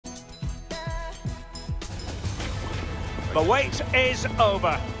The wait is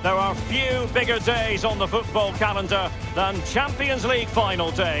over. There are few bigger days on the football calendar than Champions League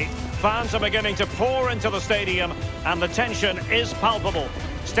final day. Fans are beginning to pour into the stadium and the tension is palpable.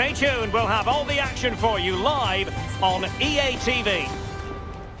 Stay tuned, we'll have all the action for you live on EA TV.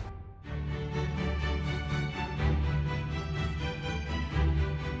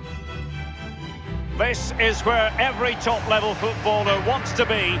 This is where every top-level footballer wants to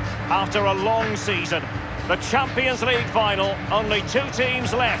be after a long season. The Champions League final, only two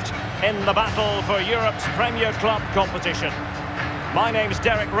teams left in the battle for Europe's Premier Club competition. My name's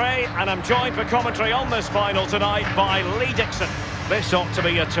Derek Ray, and I'm joined for commentary on this final tonight by Lee Dixon. This ought to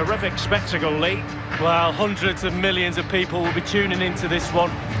be a terrific spectacle, Lee. Well, hundreds of millions of people will be tuning into this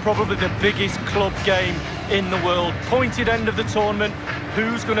one. Probably the biggest club game in the world. Pointed end of the tournament.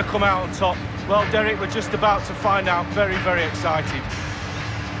 Who's going to come out on top? Well, Derek, we're just about to find out. Very, very excited.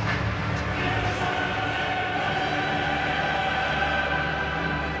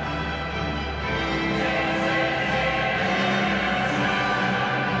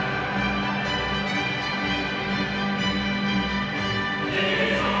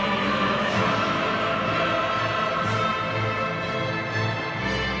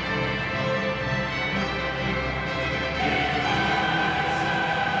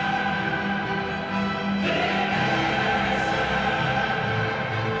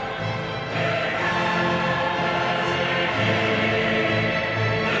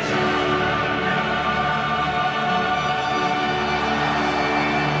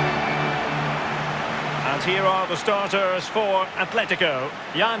 Here are the starters for Atletico.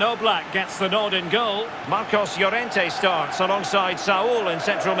 Jan Oblak gets the nod in goal. Marcos Llorente starts alongside Saul in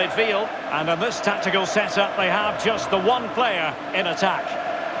central midfield. And in this tactical setup, they have just the one player in attack.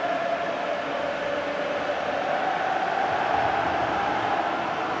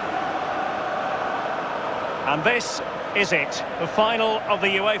 And this is it, the final of the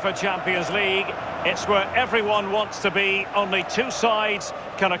UEFA Champions League. It's where everyone wants to be. Only two sides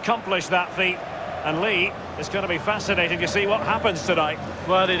can accomplish that feat. And Lee, it's going to be fascinating to see what happens tonight.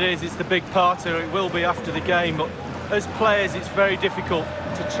 Well, it is. It's the big part, or it will be after the game. But as players, it's very difficult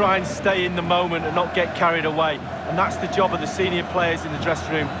to try and stay in the moment and not get carried away. And that's the job of the senior players in the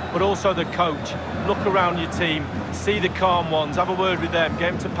dressing room, but also the coach. Look around your team, see the calm ones, have a word with them,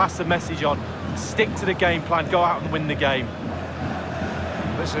 get them to pass the message on, stick to the game plan, go out and win the game.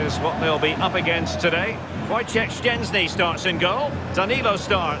 This is what they'll be up against today. Wojciech Szczęsny starts in goal. Danilo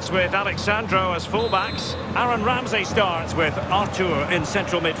starts with Alexandro as fullbacks. Aaron Ramsey starts with Artur in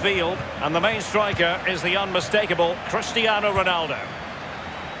central midfield. And the main striker is the unmistakable Cristiano Ronaldo.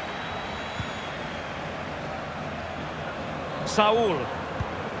 Saul.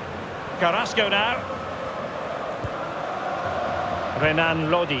 Carrasco now. Renan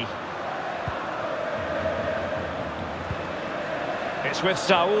Lodi. It's with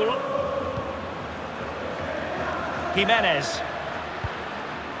Saul. Jimenez.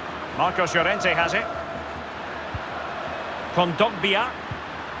 Marcos Llorente has it. Kondogbia.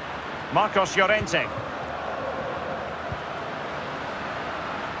 Marcos Llorente.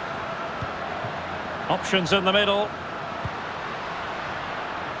 Options in the middle.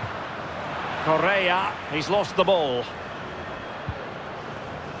 Correa. He's lost the ball.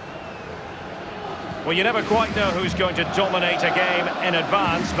 Well, you never quite know who's going to dominate a game in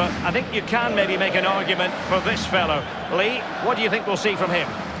advance, but I think you can maybe make an argument for this fellow. Lee, what do you think we'll see from him?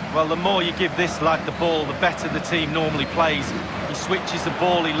 Well, the more you give this lad the ball, the better the team normally plays. He switches the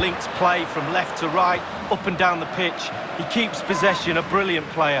ball, he links play from left to right, up and down the pitch. He keeps possession, a brilliant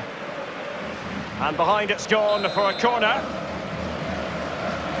player. And behind it's gone for a corner.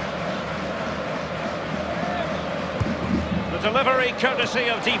 The delivery courtesy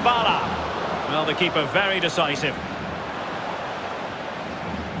of Dybala. Well, the keeper very decisive.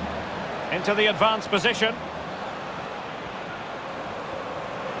 Into the advanced position.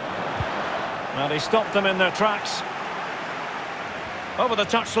 Well, he stopped them in their tracks. Over the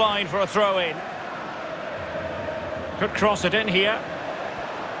touchline for a throw-in. Could cross it in here.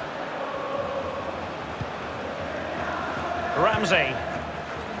 Ramsey.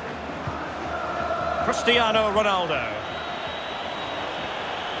 Cristiano Ronaldo.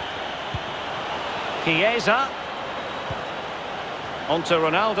 Chiesa. Onto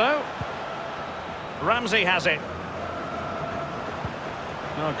Ronaldo. Ramsey has it.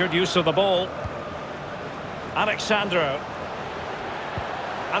 Oh, good use of the ball. Alexandro.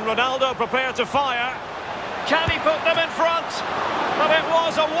 And Ronaldo prepared to fire. Can he put them in front? But it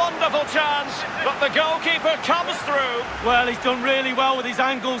was a wonderful chance, but the goalkeeper comes through. Well, he's done really well with his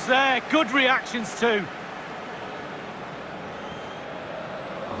angles there. Good reactions too.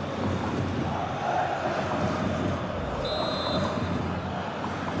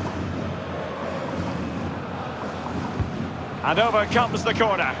 And over comes the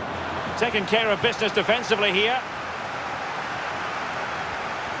corner. Taking care of business defensively here.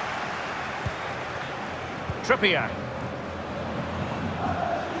 Trippier.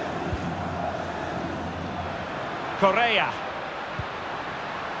 Correa.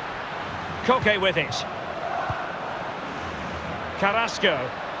 Koke with it. Carrasco.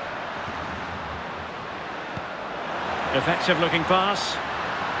 Effective looking pass.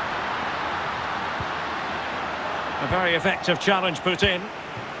 A very effective challenge put in.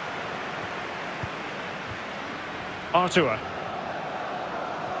 Artur.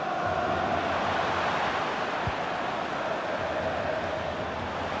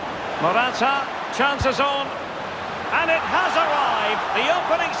 Morata, chances on, and it has arrived, the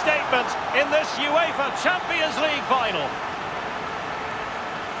opening statement in this UEFA Champions League final.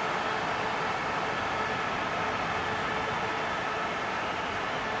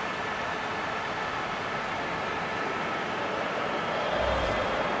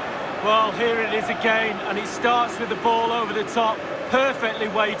 Well, here it is again, and it starts with the ball over the top, perfectly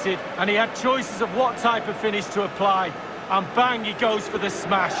weighted, and he had choices of what type of finish to apply. And bang, he goes for the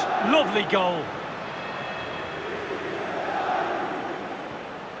smash. Lovely goal.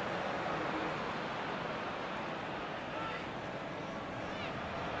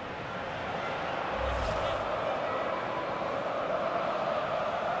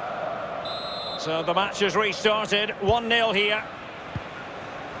 So the match has restarted, 1-0 here.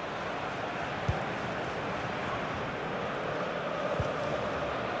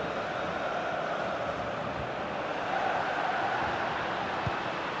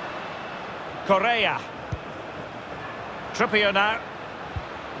 Correa. Trippier now.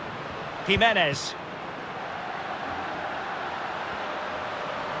 Jimenez.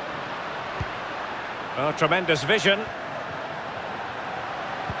 Oh, tremendous vision.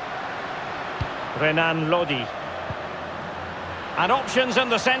 Renan Lodi. And options in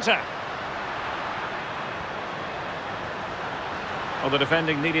the centre. Well, the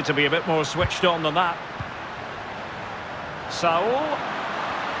defending needed to be a bit more switched on than that. Saul.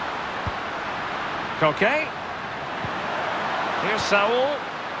 Koke. Here's Saul.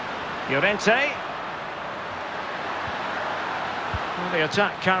 Llorente. Well, the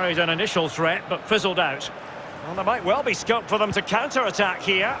attack carried an initial threat, but fizzled out. Well, there might well be scope for them to counter-attack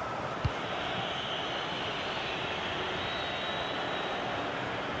here.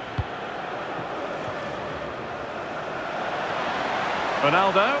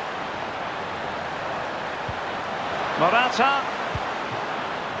 Ronaldo. Morata.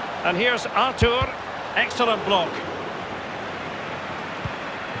 And here's Artur. Excellent block.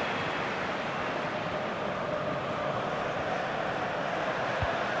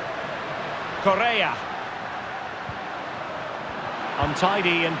 Correa.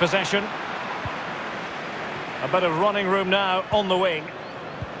 Untidy in possession. A bit of running room now on the wing.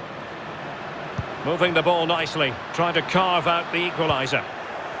 Moving the ball nicely, trying to carve out the equaliser.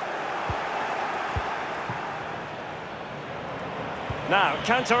 Now,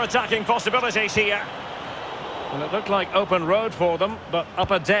 counter-attacking possibilities here. Well, it looked like open road for them, but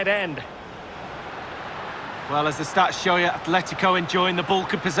up a dead end. Well, as the stats show you, Aletico enjoying the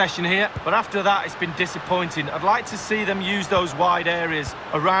bulk of possession here. But after that, it's been disappointing. I'd like to see them use those wide areas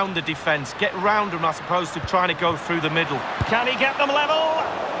around the defence. Get round them as opposed to trying to go through the middle. Can he get them level?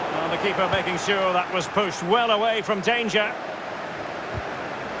 Well, the keeper making sure that was pushed well away from danger.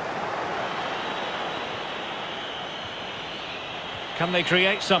 Can they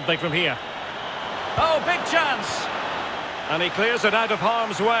create something from here? Oh, big chance! And he clears it out of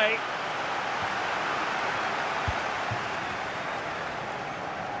harm's way.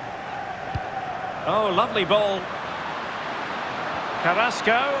 Oh, lovely ball.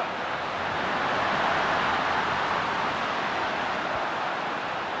 Carrasco.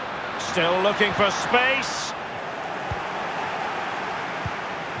 Still looking for space.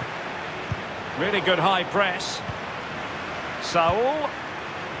 Really good high press. Saul.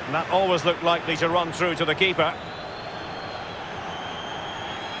 That always looked likely to run through to the keeper.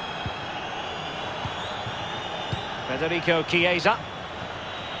 Federico Chiesa.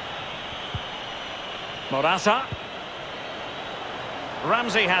 Morata.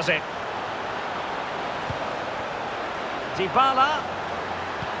 Ramsey has it. Dybala.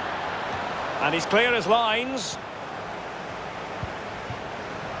 And he's clear as lines.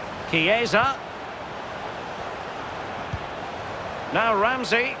 Chiesa. Now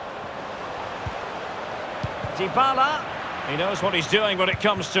Ramsey. Dybala. He knows what he's doing when it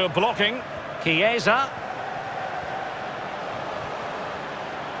comes to blocking. Chiesa.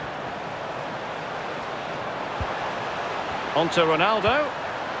 On to Ronaldo.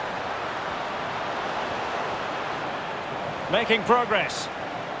 Making progress.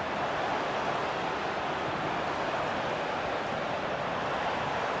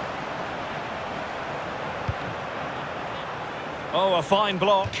 Oh, a fine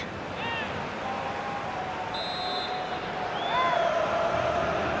block.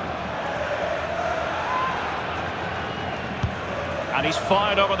 And he's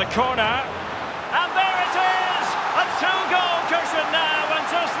fired over the corner. And there it is! A two-goal cushion now, and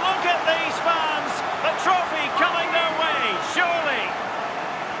just look at these fans. The trophy coming their way, surely.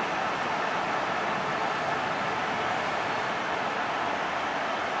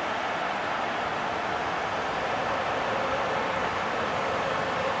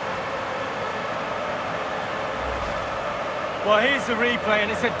 Well, here's the replay,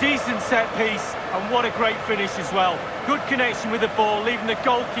 and it's a decent set piece, and what a great finish as well. Good connection with the ball, leaving the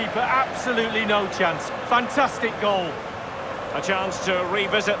goalkeeper absolutely no chance. Fantastic goal. A chance to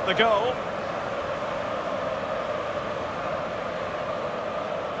revisit the goal.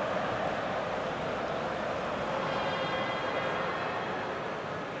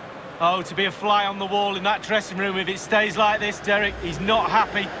 Oh, to be a fly on the wall in that dressing room if it stays like this, Derek. He's not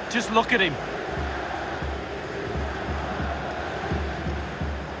happy. Just look at him.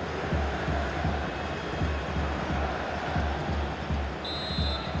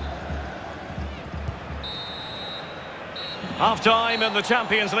 Half-time in the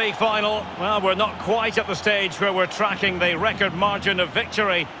Champions League final. Well, we're not quite at the stage where we're tracking the record margin of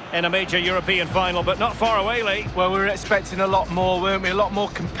victory in a major European final, but not far away, Lee. Well, we were expecting a lot more, weren't we? A lot more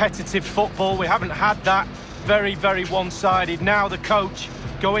competitive football. We haven't had that. Very, very one-sided. Now the coach,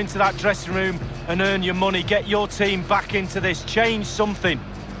 go into that dressing room and earn your money. Get your team back into this. Change something.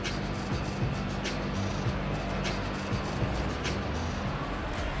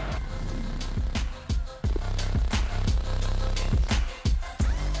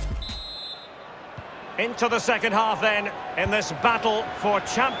 Into the second half then, in this battle for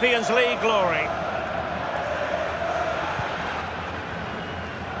Champions League glory.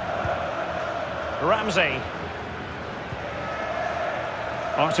 Ramsey.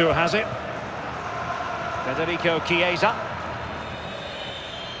 Artur has it. Federico Chiesa.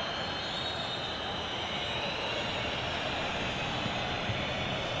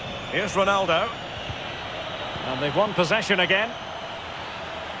 Here's Ronaldo. And they've won possession again.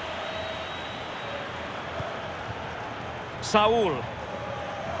 Saul.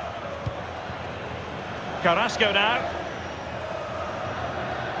 Carrasco now.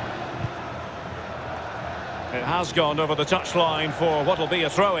 It has gone over the touchline for what will be a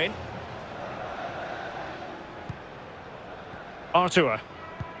throw-in. Artur.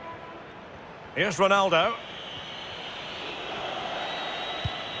 Here's Ronaldo.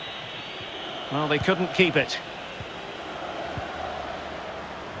 Well, they couldn't keep it.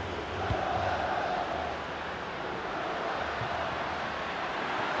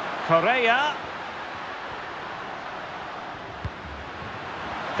 Correa.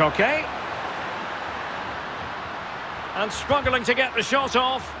 Koke. And struggling to get the shot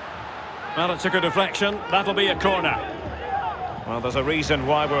off. Well, it took a deflection. That'll be a corner. Well, there's a reason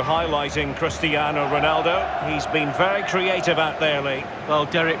why we're highlighting Cristiano Ronaldo. He's been very creative out there, Lee. Well,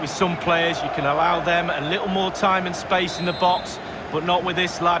 Derek, with some players, you can allow them a little more time and space in the box, but not with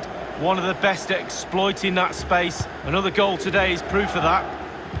this lad. One of the best at exploiting that space. Another goal today is proof of that.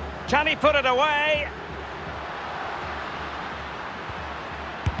 Can he put it away?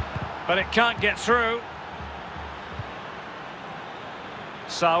 But it can't get through.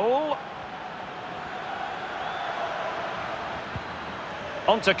 Saul.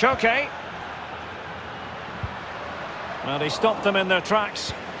 On to Koke. Well, he stopped them in their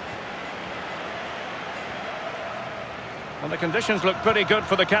tracks. And the conditions look pretty good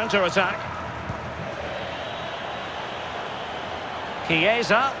for the counter-attack.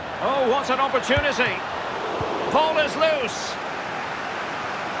 Chiesa. Oh, what an opportunity. Ball is loose.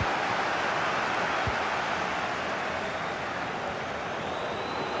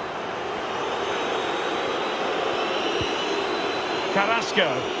 Carrasco.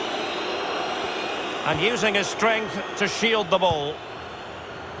 And using his strength to shield the ball.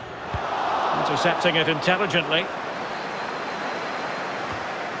 Intercepting it intelligently.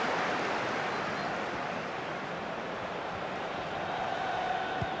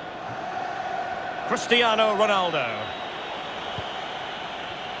 Cristiano Ronaldo.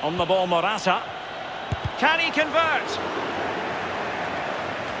 On the ball, Morata. Can he convert?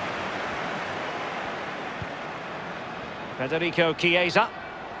 Federico Chiesa.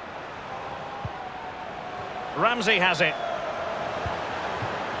 Ramsey has it.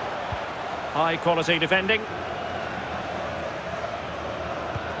 High quality defending.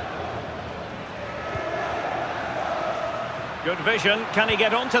 Good vision. Can he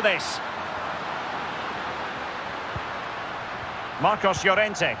get onto this? Marcos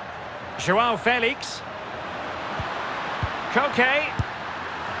Llorente. Joao Felix. Koke.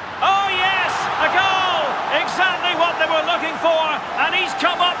 Oh yes! A goal! Exactly what they were looking for, and he's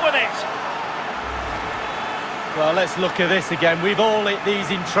come up with it. Well, let's look at this again. We've all hit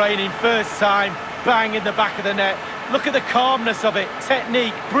these in training. First time, bang in the back of the net. Look at the calmness of it.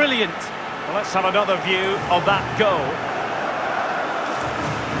 Technique, brilliant. Well, let's have another view of that goal.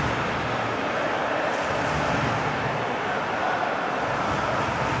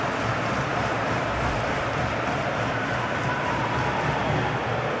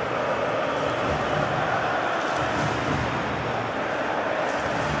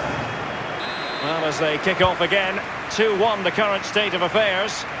 Well, as they kick off again, 2-1 the current state of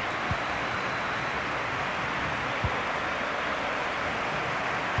affairs.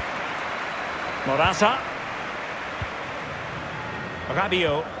 Morata.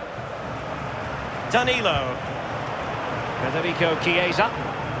 Rabiot. Danilo. Federico Chiesa.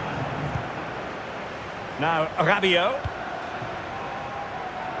 Now Rabiot.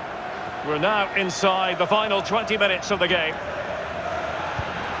 We're now inside the final 20 minutes of the game.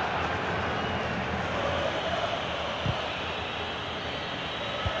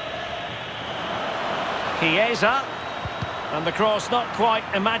 Chiesa. And the cross not quite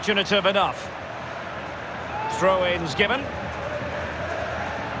imaginative enough. Throw-ins given.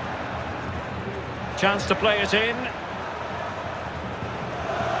 Chance to play it in.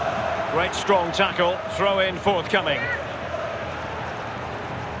 Great strong tackle. Throw-in forthcoming.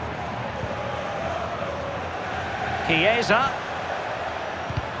 Chiesa.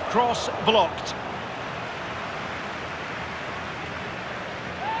 Cross blocked.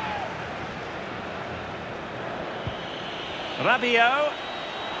 Rabiot.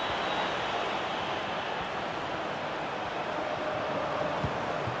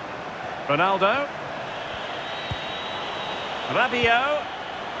 Ronaldo. Rabiot.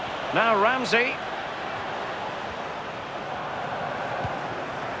 Now Ramsey.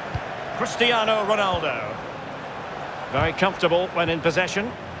 Cristiano Ronaldo. Very comfortable when in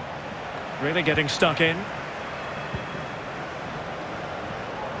possession. Really getting stuck in.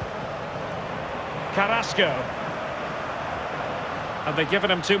 Carrasco. Have they given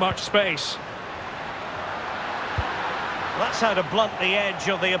him too much space? That's how to blunt the edge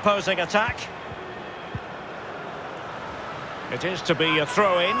of the opposing attack. It is to be a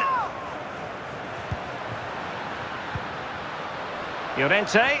throw-in.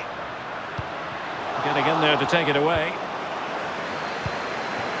 Llorente. Getting in there to take it away.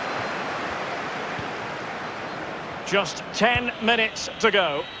 Just 10 minutes to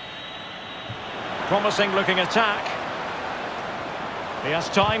go. Promising looking attack. He has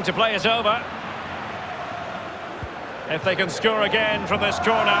time to play it over. If they can score again from this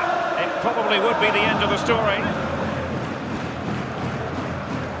corner, it probably would be the end of the story.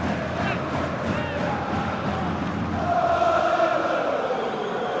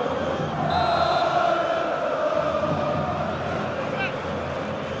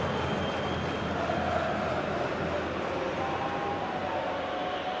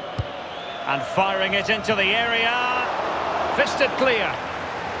 And firing it into the area. Fisted clear.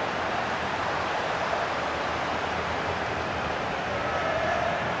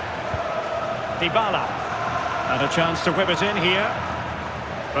 Dybala. And a chance to whip it in here.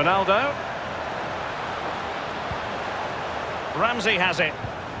 Ronaldo. Ramsey has it.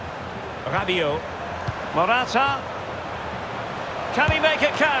 Rabiot. Morata. Can he make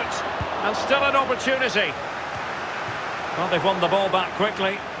it count? And still an opportunity. Well, they've won the ball back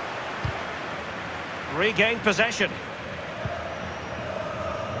quickly. Regained possession.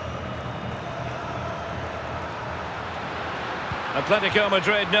 Atletico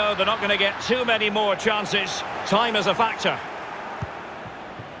Madrid know they're not going to get too many more chances. Time is a factor.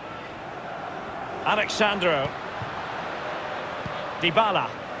 Alexandro. Dybala.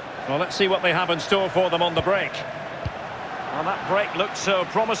 Well, let's see what they have in store for them on the break. Well, that break looked so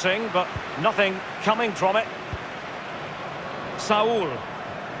promising, but nothing coming from it. Saul.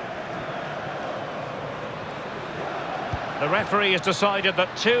 The referee has decided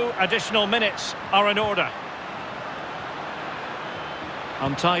that 2 additional minutes are in order.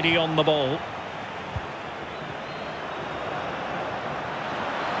 Untidy on the ball.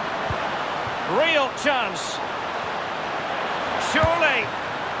 Real chance. Surely.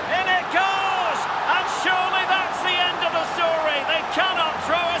 In it goes! And surely that's the end of the story. They cannot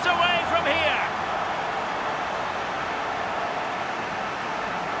throw us away from here.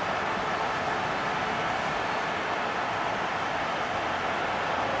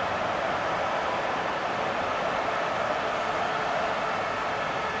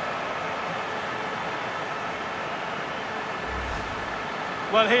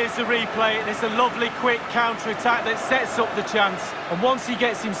 Well, here's the replay, and it's a lovely quick counter-attack that sets up the chance. And once he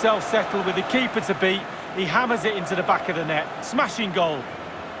gets himself settled with the keeper to beat, he hammers it into the back of the net. Smashing goal.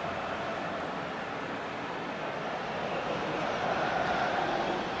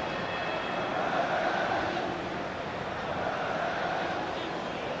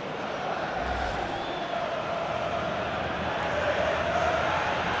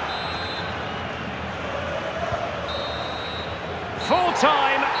 Full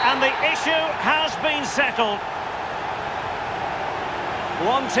time, and the issue has been settled.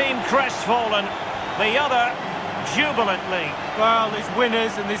 One team crestfallen, the other jubilantly. Well, there's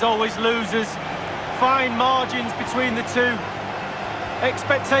winners and there's always losers. Fine margins between the two.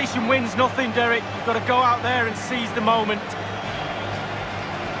 Expectation wins nothing, Derek. You've got to go out there and seize the moment.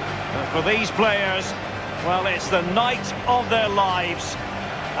 But for these players, well, it's the night of their lives,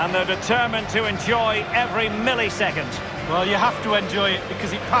 and they're determined to enjoy every millisecond. Well, you have to enjoy it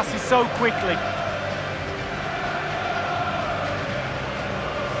because it passes so quickly.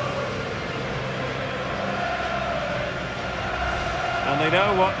 And they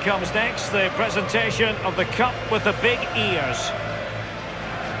know what comes next, the presentation of the cup with the big ears.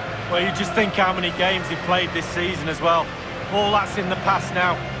 Well, you just think how many games he played this season as well. All that's in the past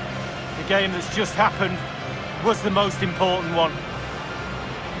now. The game that's just happened was the most important one.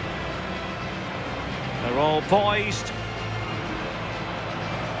 They're all poised.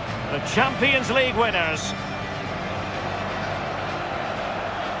 The Champions League winners.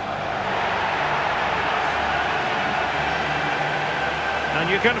 And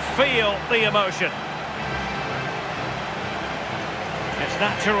you can feel the emotion. It's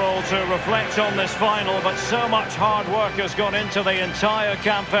natural to reflect on this final, but so much hard work has gone into the entire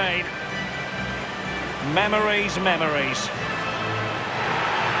campaign. Memories, memories.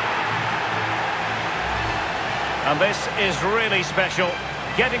 And this is really special.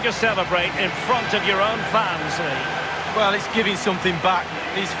 Getting to celebrate in front of your own fans, Lee. Well, it's giving something back.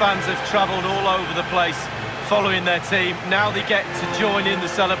 These fans have travelled all over the place following their team. Now they get to join in the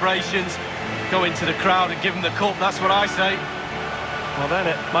celebrations, go into the crowd and give them the cup. That's what I say. Well, then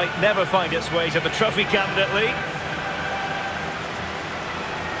it might never find its way to the trophy cabinet, Lee.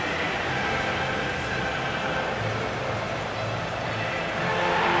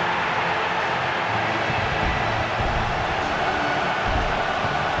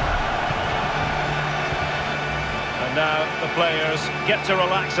 Now the players get to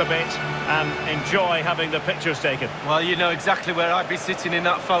relax a bit and enjoy having the pictures taken. Well, you know exactly where I'd be sitting in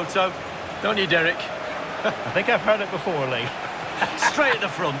that photo, don't you, Derek? I think I've heard it before, Lee. Straight at the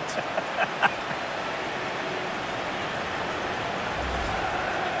front.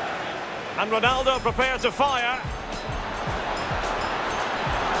 And Ronaldo prepared to fire.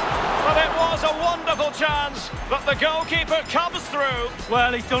 But it was a wonderful chance, but the goalkeeper comes through.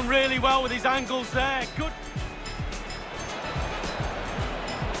 Well, he's done really well with his angles there. Good.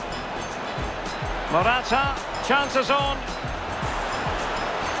 Morata, chances on.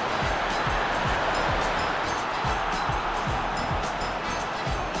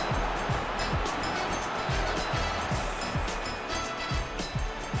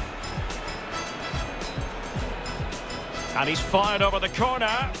 And he's fired over the corner.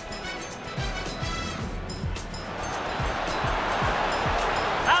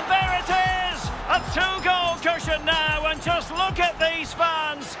 And there it is! A two-goal cushion now, and just look at these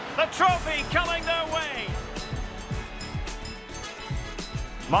fans. The trophy coming their way.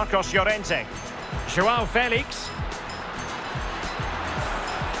 Marcos Llorente. João Felix.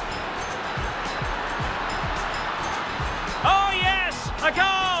 Oh yes, a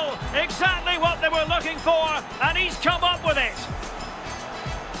goal! Exactly what they were looking for, and he's come up with it.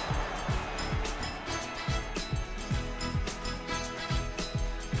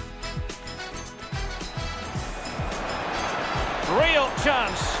 Real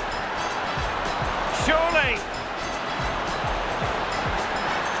chance. Surely